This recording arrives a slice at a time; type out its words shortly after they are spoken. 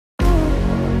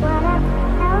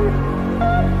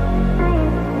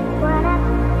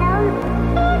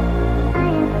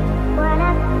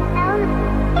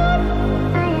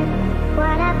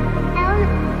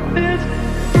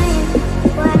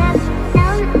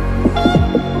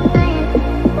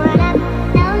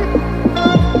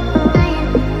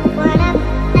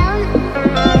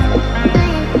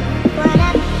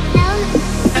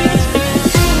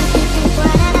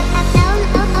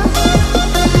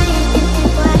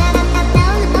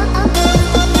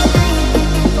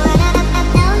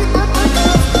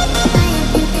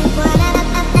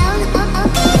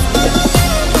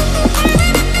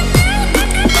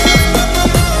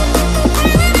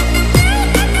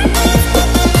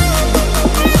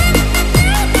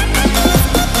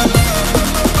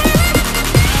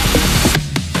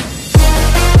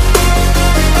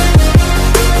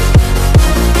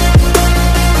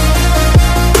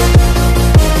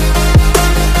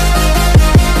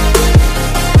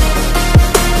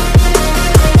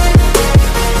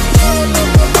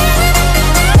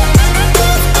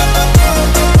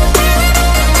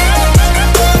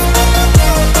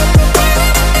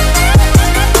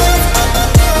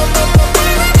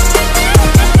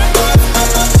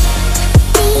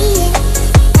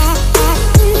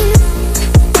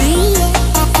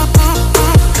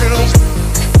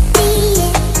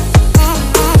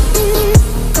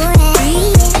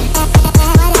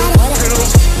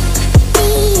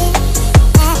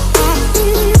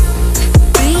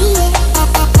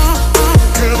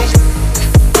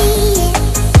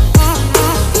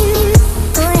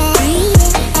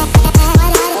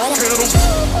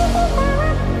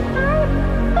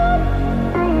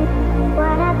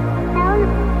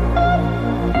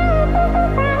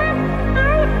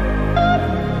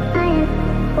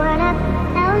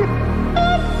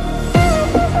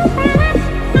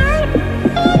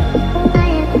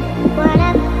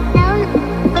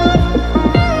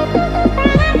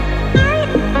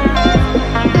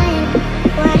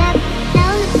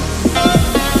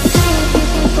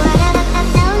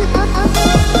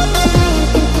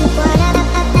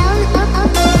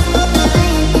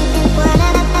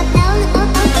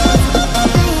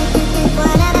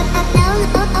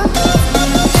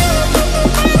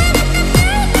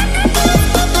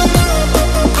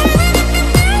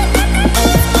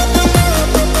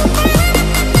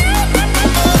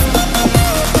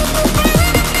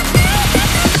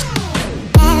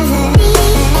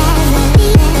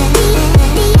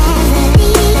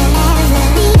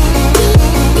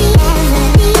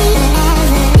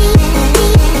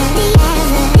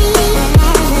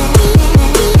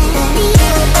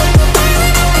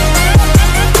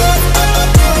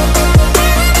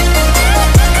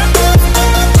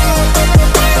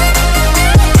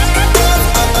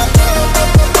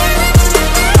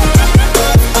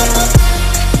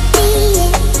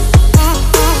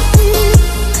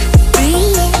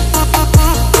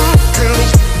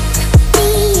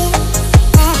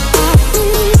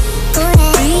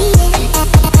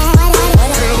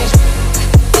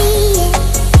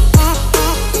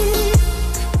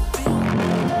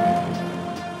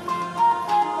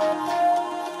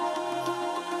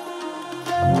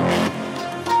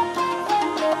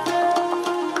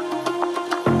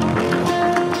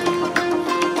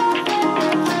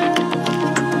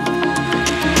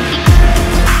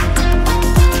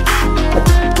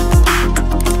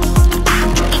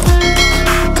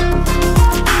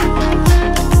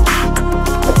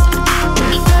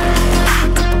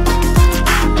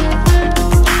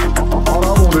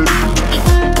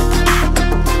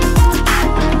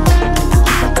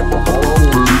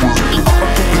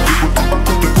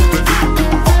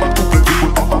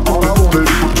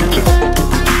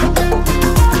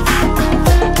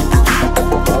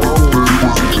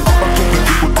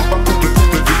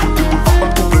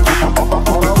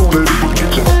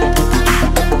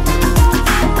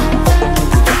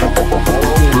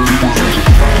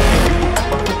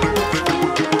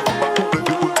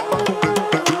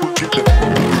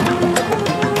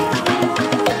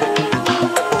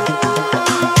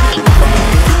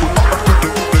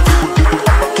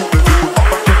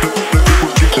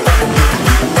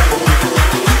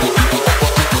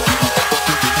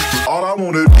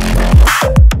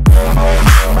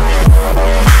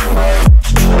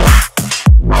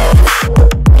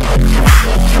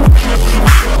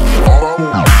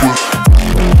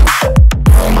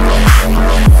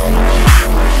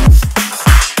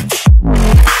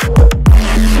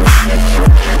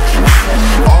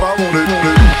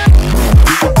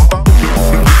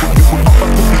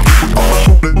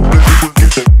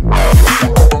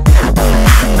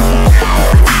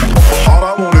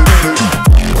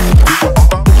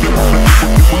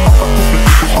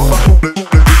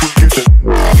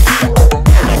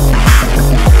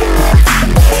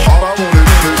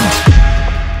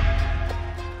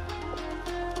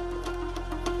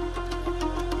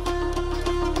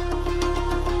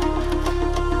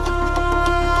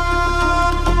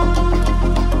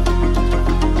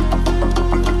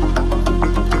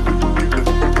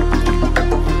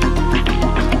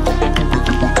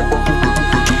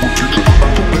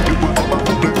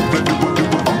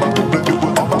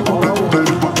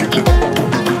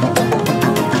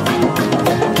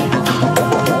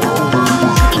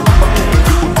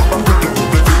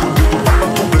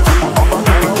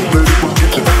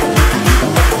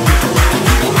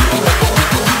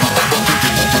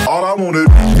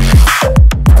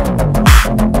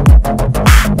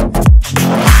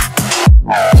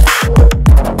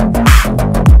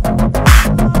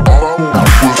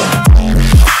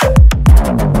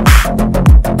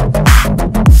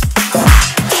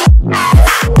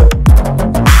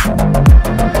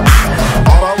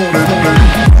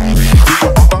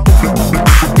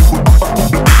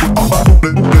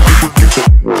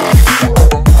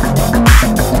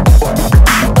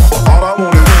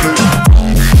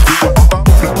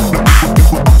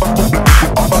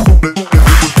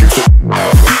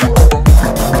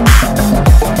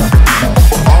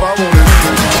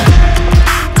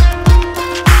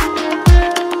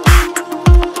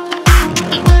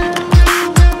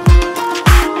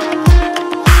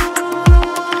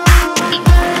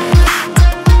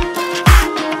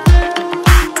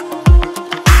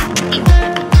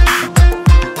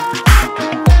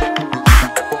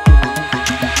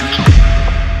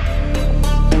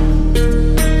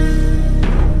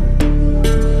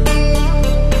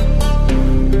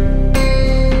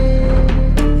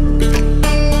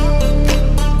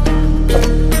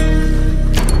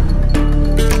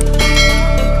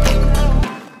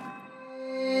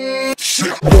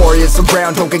Warriors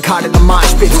around, don't get caught in the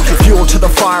mosh pit. Fuel to the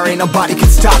fire, ain't nobody can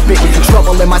stop it.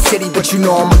 Trouble in my city, but you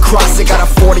know I'm across it. Got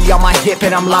a 40 on my hip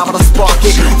and I'm liable to spark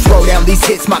it. Throw down these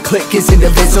hits, my click is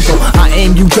indivisible. I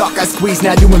aim, you duck, I squeeze,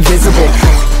 now you invisible.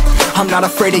 I'm not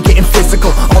afraid of getting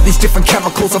physical. All these different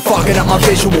chemicals are fogging up my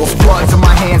visuals. Bloods on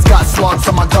my hands, got slugs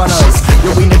on my gunners.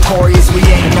 Yo, we notorious, we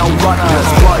ain't no runners.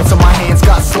 Bloods on my hands,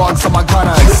 got slugs on my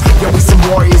gunners. Yo, we some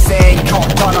warriors, they ain't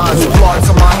called gunners. Bloods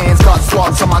on my hands, got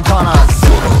slugs on my gunners.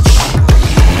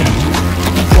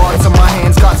 Bloods on my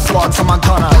hands, got slugs on my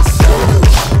gunners.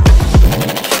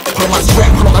 Put on my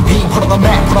strap, put on the beat, put on the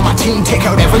map, put on my team. Take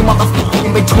out every motherfucker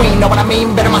in between, know what I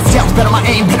mean? Better myself, better my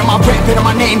aim, better my rap, better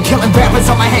my name. Killing rappers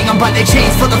on my hang on by their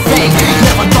chains for the fame.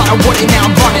 Never thought I would it, now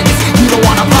I'm running this. You don't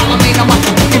wanna follow me, now I'm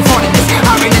in front of this.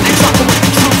 I ran in the jungle with the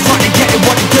troops, trying to get it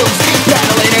what it does.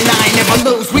 Battling and I ain't never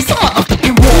lose, we some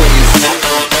motherfucking warriors.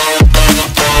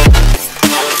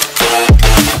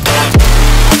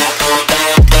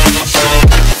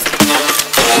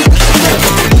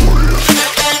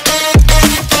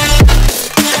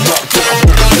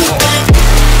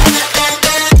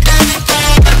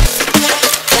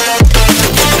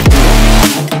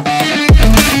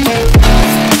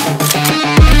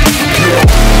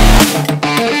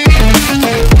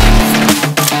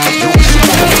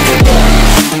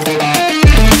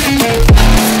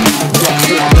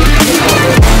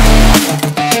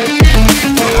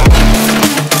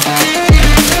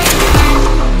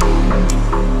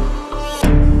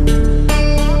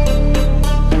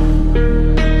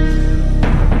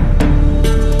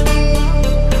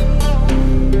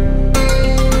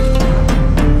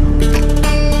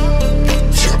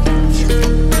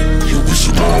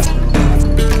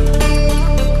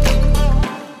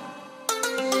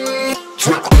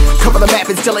 Cover the map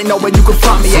and still ain't know where you can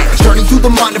find me at. Journey through the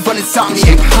mind of an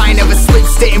insomniac. I ain't never sleep,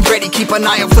 staying ready, keep an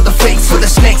eye out for the fakes. For the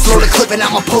snakes, load a clip and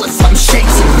I'ma pull it, something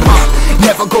shakes.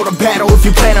 Never go to battle if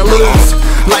you plan to lose.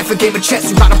 Life a game of chess,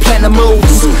 you gotta plan the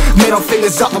moves. Middle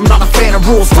fingers up, I'm not a fan of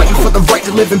rules. Fighting for the right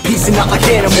to live in peace and not like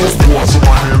animals. Bloods in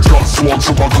my hands, got slugs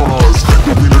in my gunners.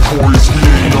 You'll be notorious, we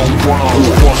ain't no runners.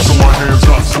 Bloods in my hands,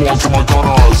 got slugs in my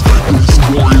gunners. You'll be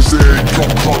some warriors, they ain't no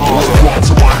gunners. Bloods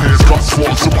in my hands, got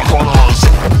slugs in my gunners.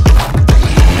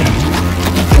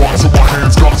 Bloods in my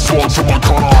hands, got slugs in my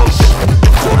gunners.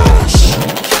 Gunners.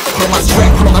 Put my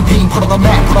strap, put on the beam, put on the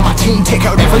map, put on my team. Take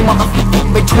out every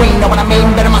motherfucker between. Know what I mean?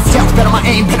 Better myself, better my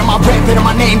aim, better my rap, better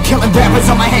my name. Killing rappers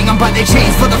on my hang, I'm by their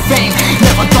chains for the fame.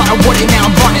 Never thought I would it, now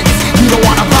I'm running this. You don't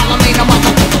wanna follow me, no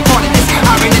motherfucker running this.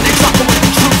 I ran in the truck with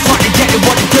the truth, trying to get it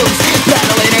what